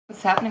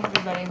What's happening,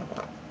 everybody?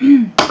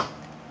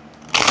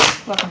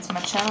 Welcome to my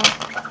channel.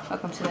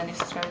 Welcome to the new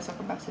subscribers.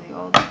 Welcome back to the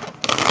old.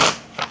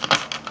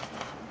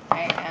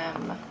 I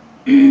am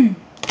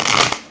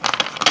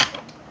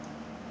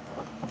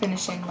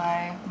finishing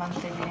my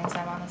monthly readings.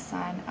 I'm on the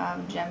sign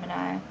of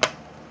Gemini.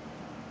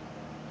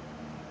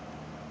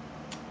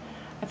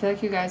 I feel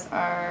like you guys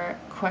are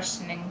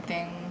questioning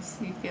things.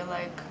 You feel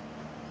like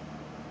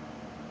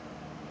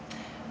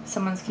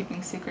someone's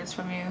keeping secrets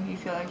from you. You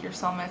feel like your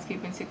soulmate's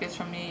keeping secrets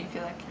from you. You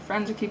feel like your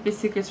friends are keeping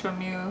secrets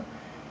from you.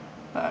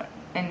 But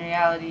in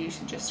reality, you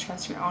should just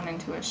trust your own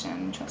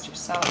intuition, trust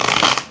yourself.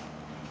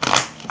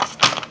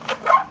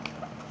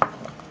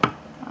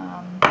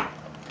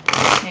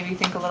 Maybe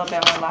think a little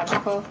bit more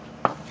logical.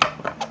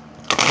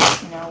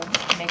 You know,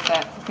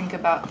 think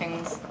about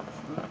things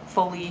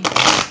fully,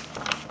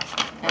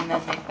 and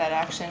then make that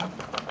action.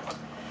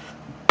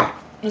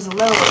 There's a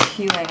level of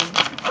healing,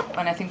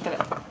 and I think that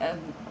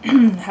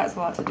it has a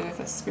lot to do with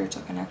a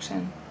spiritual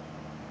connection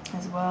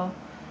as well.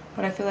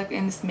 But I feel like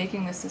in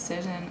making this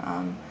decision,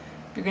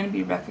 you're going to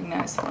be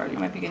recognized for it. You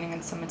might be getting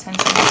in some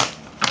attention.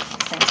 At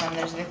the same time,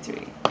 there's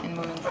victory in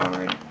moving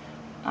forward.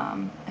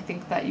 I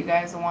think that you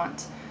guys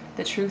want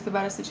the truth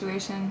about a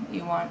situation.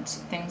 You want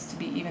things to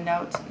be evened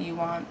out. You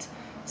want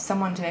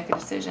someone to make a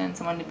decision,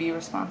 someone to be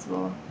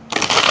responsible.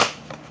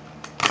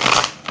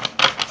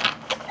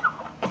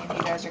 Maybe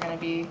you guys are going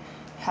to be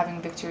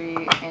having victory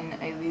in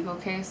a legal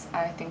case.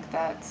 I think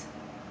that,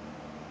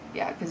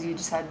 yeah, because I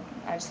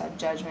just had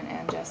judgment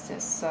and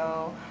justice.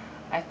 So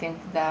I think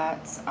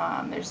that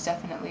there's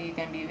definitely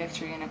going to be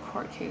victory in a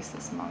court case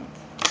this month.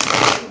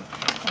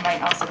 It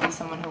might also be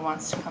someone who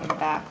wants to come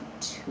back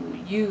to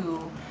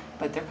you,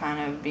 but they're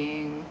kind of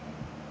being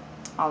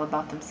all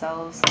about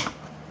themselves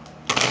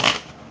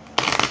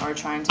or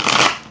trying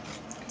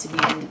to be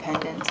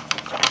independent.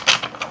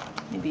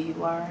 Maybe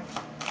you are.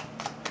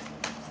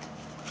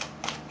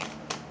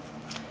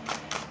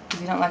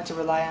 You don't like to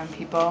rely on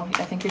people.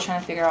 I think you're trying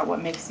to figure out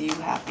what makes you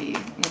happy,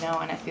 you know,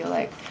 and I feel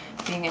like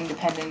being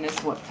independent is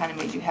what kind of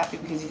made you happy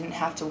because you didn't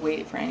have to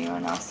wait for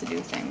anyone else to do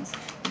things.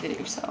 You did it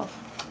yourself.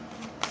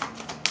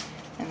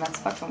 And that's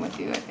fucking with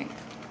you, I think.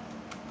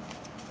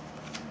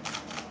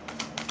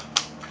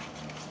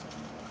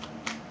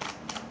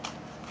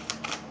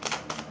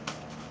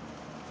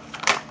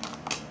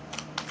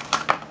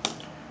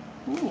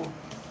 Ooh.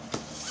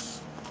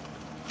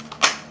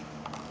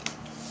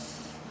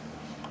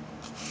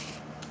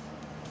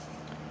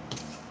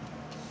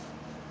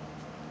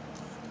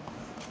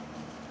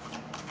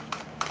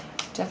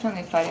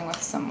 Definitely fighting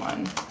with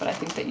someone, but I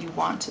think that you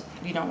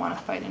don't want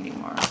to fight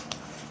anymore.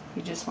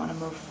 You just want to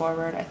move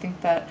forward. I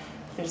think that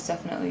there's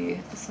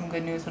definitely some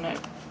good news when it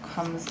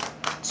comes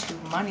to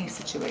money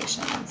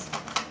situations.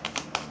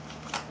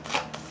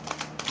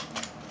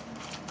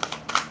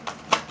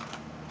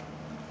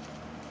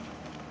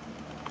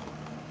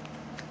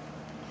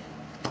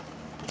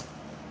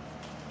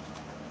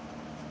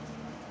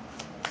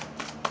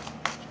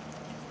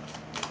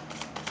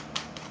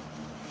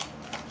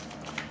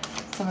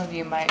 Some of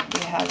you might be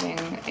having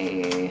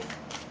a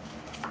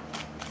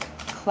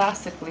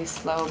classically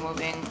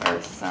slow-moving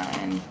earth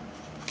sign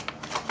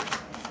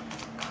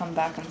come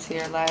back into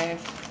your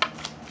life.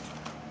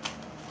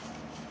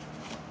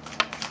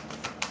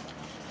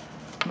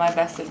 My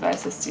best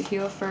advice is to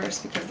heal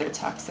first because their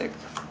toxic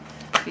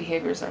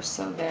behaviors are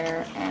so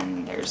there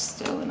and there's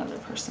still another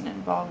person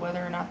involved.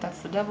 Whether or not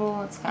that's the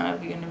devil, it's kind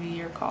of going to be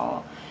your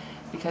call.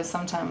 Because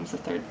sometimes the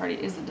third party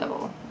is the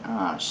devil.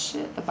 Ah,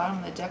 shit. The bottom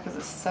of the deck is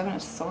a 7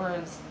 of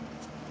Swords.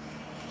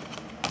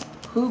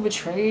 Who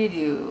betrayed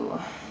you?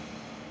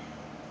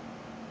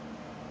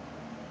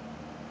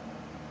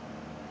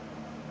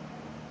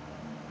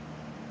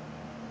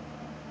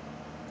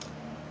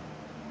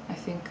 I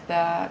think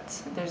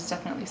that there's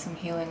definitely some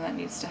healing that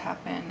needs to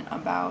happen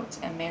about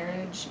a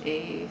marriage,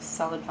 a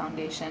solid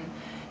foundation.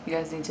 You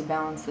guys need to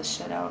balance this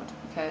shit out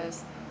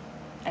because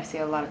I see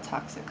a lot of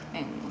toxic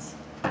things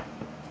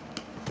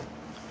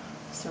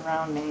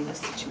surrounding this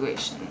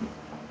situation,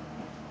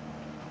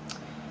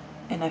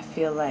 and I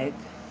feel like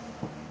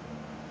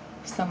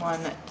someone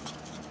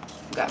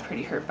got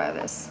pretty hurt by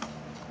this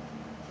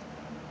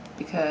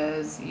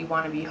because you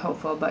want to be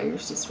hopeful but you're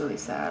just really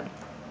sad.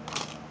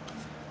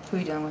 Who are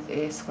you dealing with?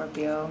 A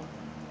Scorpio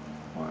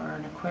or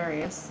an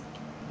Aquarius?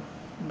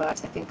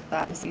 But I think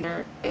that this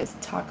either is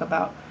talk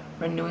about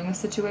renewing a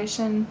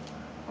situation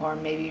or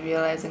maybe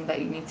realizing that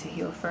you need to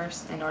heal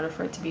first in order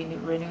for it to be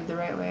renewed the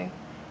right way.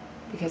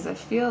 Because I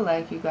feel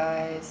like you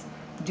guys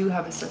do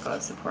have a circle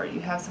of support. You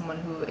have someone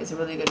who is a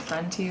really good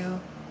friend to you,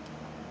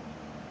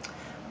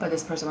 but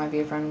this person might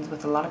be a friend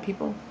with a lot of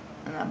people,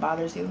 and that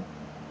bothers you.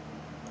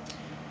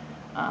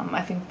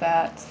 I think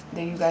that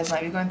you guys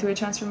might be going through a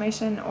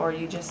transformation, or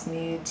you just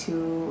need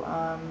to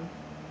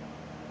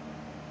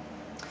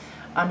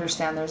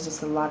understand there's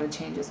just a lot of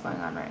changes going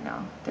on right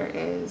now. There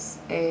is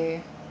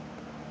a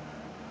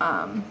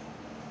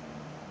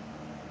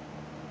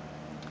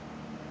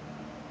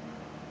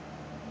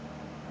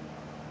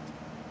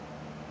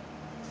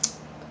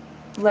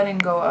letting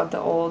go of the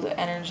old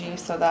energy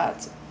so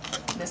that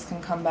this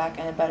can come back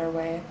in a better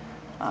way.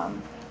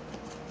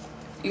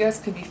 You guys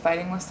could be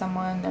fighting with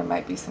someone. There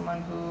might be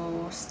someone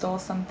who stole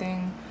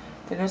something.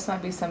 There just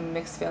might be some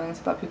mixed feelings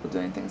about people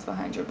doing things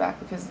behind your back,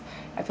 because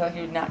I feel like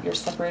you're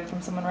separated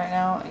from someone right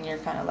now, and you're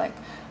kind of like,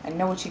 I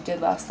know what you did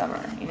last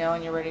summer, you know,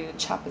 and you're ready to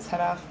chop his head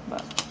off.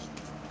 But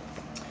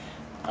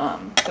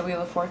the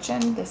Wheel of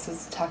Fortune,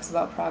 talks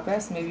about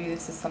progress. Maybe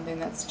this is something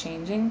that's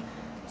changing.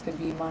 It could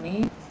be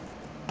money.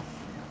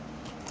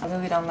 I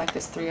really don't like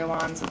this Three of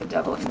Wands with the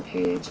Devil and the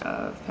Page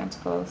of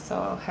Pentacles,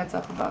 so heads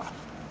up about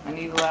an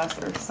evil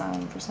ass earth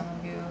sign for some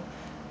of you,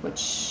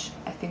 which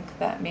I think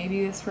that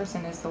maybe this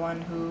person is the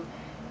one who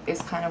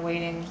is kind of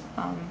waiting.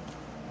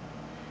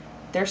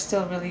 They're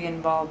still really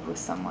involved with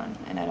someone,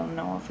 and I don't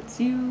know if it's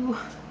you.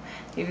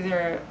 Maybe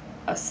they're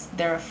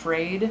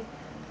afraid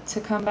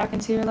to come back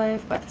into your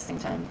life, but at the same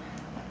time,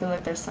 I feel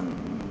like there's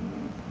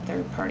some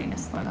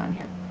third-partiness going on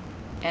here.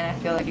 And I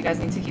feel like you guys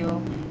need to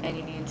heal, and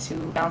you need to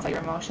balance out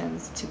your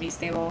emotions to be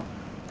stable,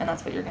 and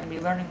that's what you're going to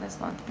be learning this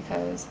month,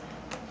 because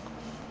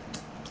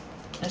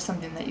there's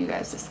something that you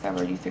guys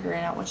discovered. You're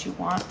figuring out what you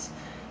want.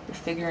 You're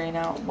figuring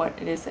out what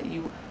it is that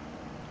you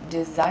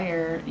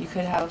desire. You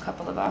could have a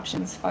couple of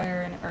options,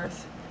 fire and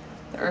earth.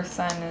 The earth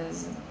sign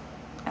is,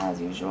 as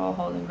usual,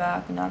 holding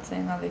back and not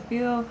saying how they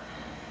feel.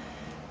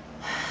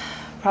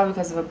 Probably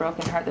because of a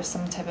broken heart. There's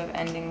some type of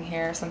ending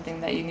here,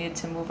 something that you need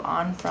to move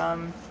on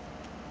from.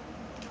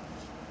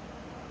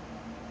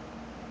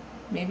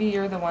 Maybe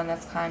you're the one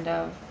that's kind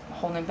of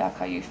holding back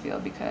how you feel,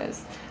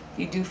 because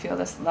you do feel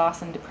this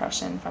loss and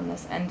depression from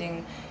this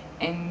ending,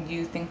 and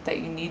you think that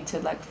you need to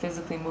like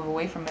physically move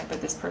away from it,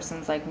 but this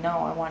person's like, no,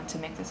 I want to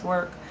make this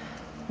work,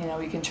 you know,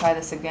 we can try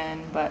this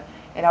again. But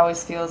it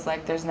always feels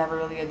like there's never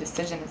really a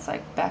decision. It's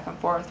like back and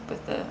forth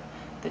with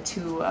the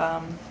two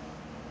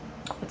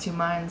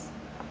minds,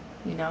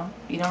 you know.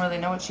 You don't really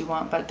know what you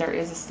want, but there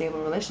is a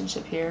stable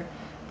relationship here.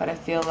 But I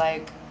feel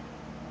like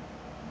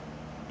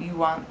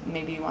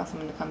maybe you want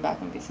someone to come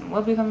back, maybe someone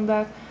will be coming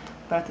back,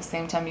 but at the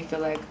same time you feel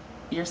like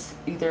you're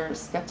either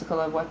skeptical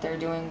of what they're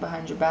doing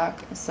behind your back,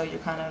 so you're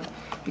kind of,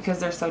 because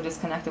they're so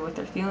disconnected with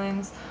their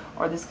feelings,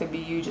 or this could be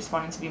you just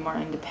wanting to be more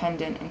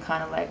independent and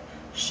kind of like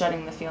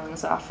shutting the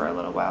feelings off for a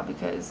little while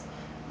because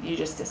you're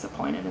just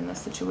disappointed in this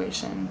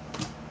situation.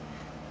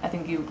 I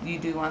think you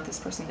do want this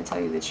person to tell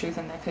you the truth,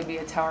 and there could be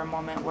a tower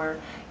moment where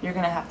you're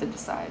going to have to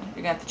decide.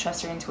 You're going to have to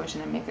trust your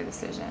intuition and make a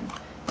decision.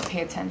 But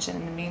pay attention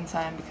in the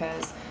meantime,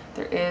 because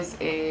there is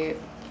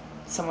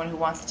someone who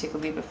wants to take a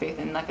leap of faith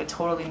in like a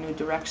totally new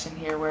direction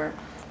here, where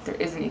there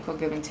is an equal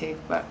give and take.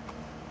 But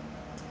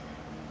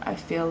I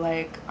feel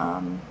like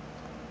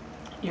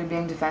you're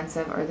being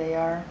defensive, or they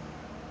are,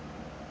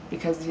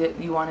 because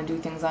you want to do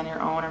things on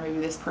your own, or maybe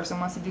this person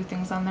wants to do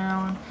things on their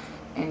own,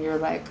 and you're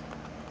like,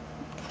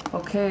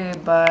 okay,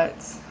 but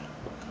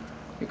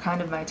you're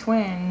kind of my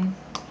twin,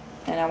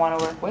 and I want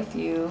to work with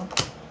you,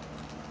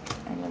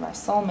 and you're my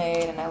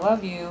soulmate, and I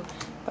love you,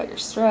 but you're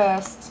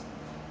stressed.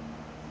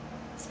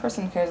 This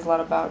person cares a lot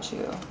about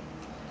you,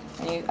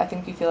 and I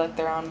think you feel like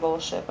they're on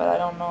bullshit, but I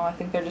don't know. I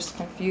think they're just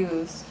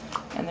confused,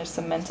 and there's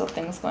some mental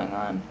things going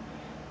on.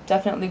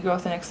 Definitely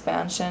growth and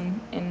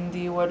expansion in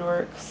the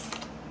woodworks.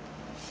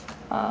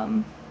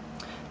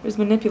 There's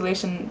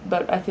manipulation,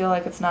 but I feel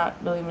like it's not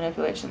really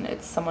manipulation.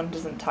 It's someone who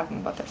isn't talking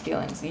about their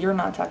feelings. You're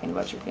not talking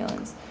about your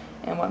feelings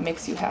and what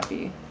makes you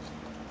happy,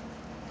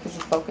 because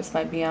the focus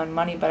might be on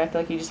money, but I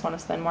feel like you just want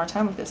to spend more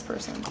time with this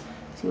person.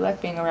 So you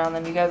like being around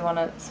them. You guys want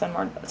to spend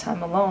more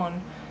time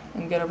alone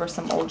and get over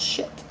some old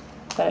shit.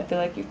 But I feel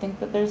like you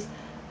think that there's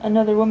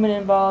another woman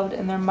involved,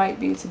 and there might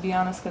be, to be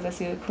honest, because I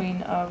see the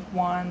Queen of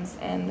Wands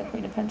and the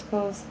Queen of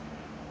Pentacles.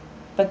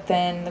 But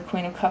then the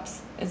Queen of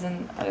Cups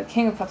the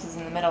King of Cups is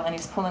in the middle, and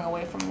he's pulling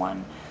away from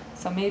one.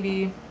 So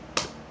maybe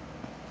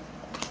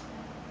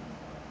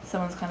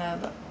someone's kind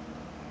of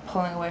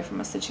pulling away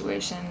from a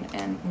situation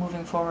and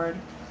moving forward.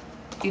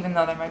 Even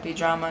though there might be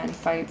drama and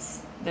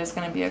fights, there's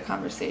going to be a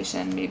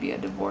conversation, maybe a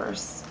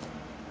divorce.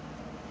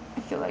 I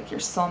feel like your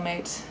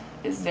soulmate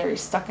is very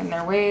stuck in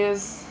their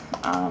ways.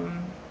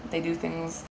 They do things